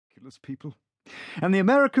Ridiculous people. And the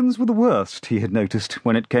Americans were the worst, he had noticed,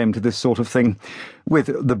 when it came to this sort of thing, with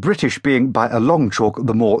the British being by a long chalk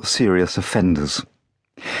the more serious offenders.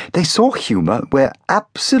 They saw humour where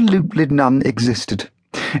absolutely none existed,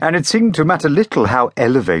 and it seemed to matter little how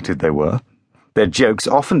elevated they were, their jokes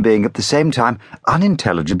often being at the same time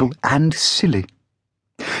unintelligible and silly.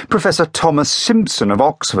 Professor Thomas Simpson of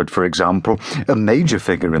Oxford, for example, a major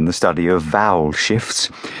figure in the study of vowel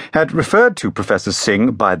shifts, had referred to Professor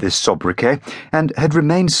Singh by this sobriquet and had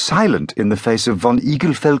remained silent in the face of von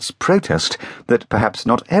Egelfeldt's protest that perhaps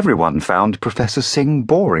not everyone found Professor Singh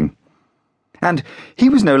boring. And he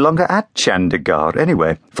was no longer at Chandigarh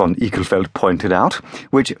anyway, von Egelfeldt pointed out,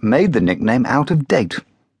 which made the nickname out of date.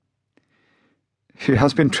 "He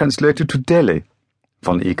has been translated to Delhi,"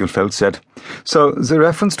 von Egelfeldt said, "so the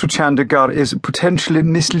reference to Chandigarh is potentially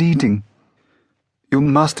misleading." "You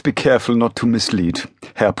must be careful not to mislead,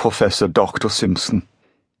 Herr Professor Dr. Simpson."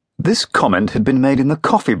 This comment had been made in the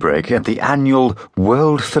coffee break at the annual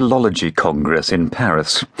World Philology Congress in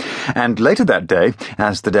Paris, and later that day,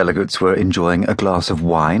 as the delegates were enjoying a glass of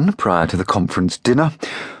wine prior to the conference dinner,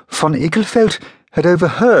 von Egelfeldt had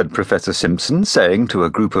overheard Professor Simpson saying to a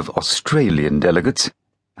group of Australian delegates,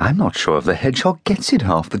 "I'm not sure if the hedgehog gets it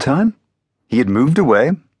half the time." He had moved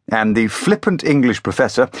away, and the flippant English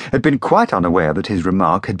professor had been quite unaware that his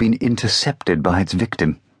remark had been intercepted by its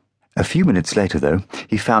victim. A few minutes later, though,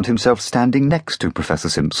 he found himself standing next to Professor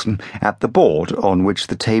Simpson at the board on which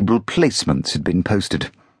the table placements had been posted.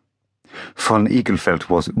 Von Egelfeldt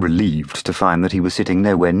was relieved to find that he was sitting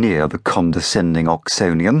nowhere near the condescending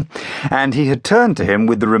Oxonian, and he had turned to him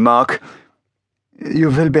with the remark, "You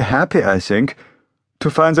will be happy, I think, to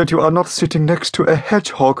find that you are not sitting next to a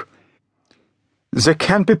hedgehog. They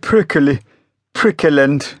can be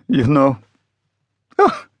prickland, you know."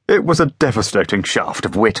 Oh, it was a devastating shaft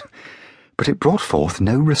of wit, but it brought forth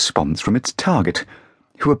no response from its target,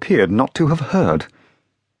 who appeared not to have heard.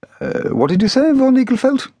 "What did you say, von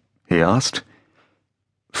Egelfeldt?" he asked.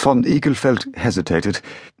 Von Egelfeldt hesitated.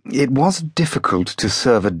 It was difficult to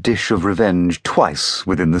serve a dish of revenge twice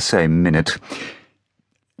within the same minute.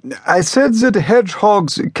 "I said that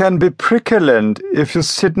hedgehogs can be prickland if you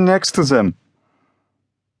sit next to them."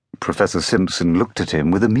 Professor Simpson looked at him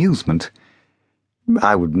with amusement.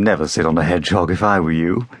 "I would never sit on a hedgehog if I were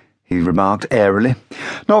you," he remarked airily.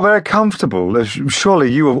 "Not very comfortable, as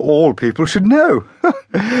surely you of all people should know.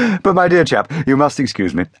 But my dear chap, you must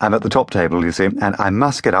excuse me. I'm at the top table, you see, and I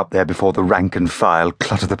must get up there before the rank and file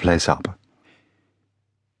clutter the place up."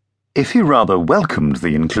 If he rather welcomed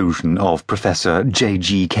the inclusion of Professor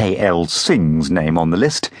J.G.K.L. Singh's name on the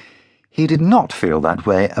list, he did not feel that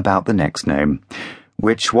way about the next name,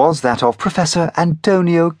 which was that of Professor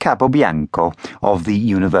Antonio Capobianco of the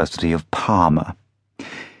University of Parma.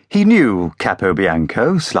 He knew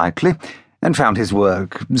Capobianco slightly, and found his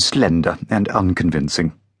work slender and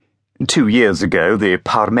unconvincing. 2 years ago, the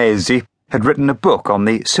Parmesi had written a book on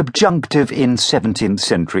the subjunctive in 17th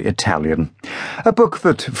century Italian, a book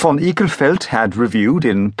that von Egelfeldt had reviewed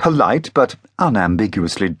in polite but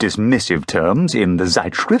unambiguously dismissive terms in the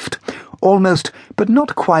Zeitschrift, almost but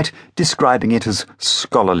not quite describing it as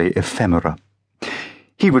scholarly ephemera.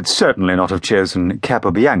 He would certainly not have chosen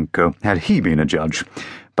Capobianco had he been a judge,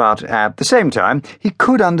 but at the same time he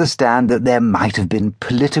could understand that there might have been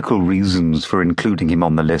political reasons for including him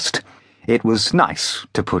on the list. It was nice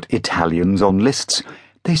to put Italians on lists.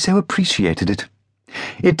 They so appreciated it.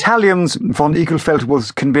 Italians, von Egelfeldt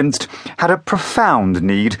was convinced, had a profound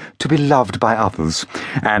need to be loved by others,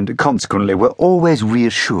 and consequently were always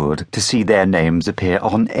reassured to see their names appear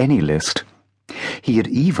on any list. He had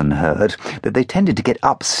even heard that they tended to get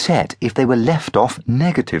upset if they were left off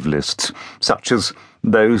negative lists, such as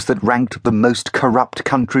those that ranked the most corrupt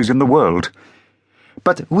countries in the world.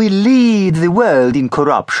 "But we lead the world in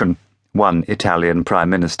corruption," one Italian Prime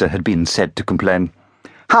Minister had been said to complain.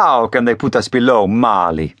 "How can they put us below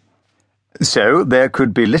Mali?" So there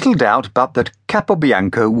could be little doubt but that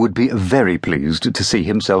Capobianco would be very pleased to see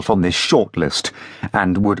himself on this short list,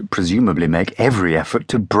 and would presumably make every effort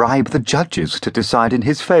to bribe the judges to decide in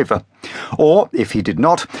his favour. Or, if he did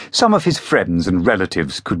not, some of his friends and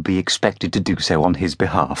relatives could be expected to do so on his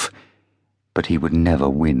behalf. But he would never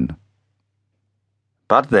win.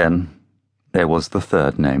 But then there was the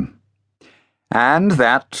third name. And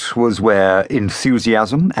that was where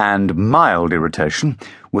enthusiasm and mild irritation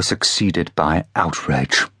were succeeded by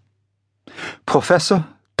outrage. Professor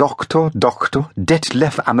Dr.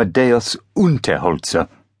 Detlef Amadeus Unterholzer,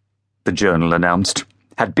 the journal announced,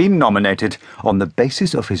 had been nominated on the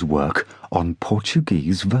basis of his work on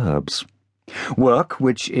Portuguese verbs. Work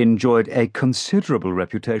which enjoyed a considerable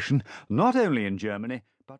reputation not only in Germany,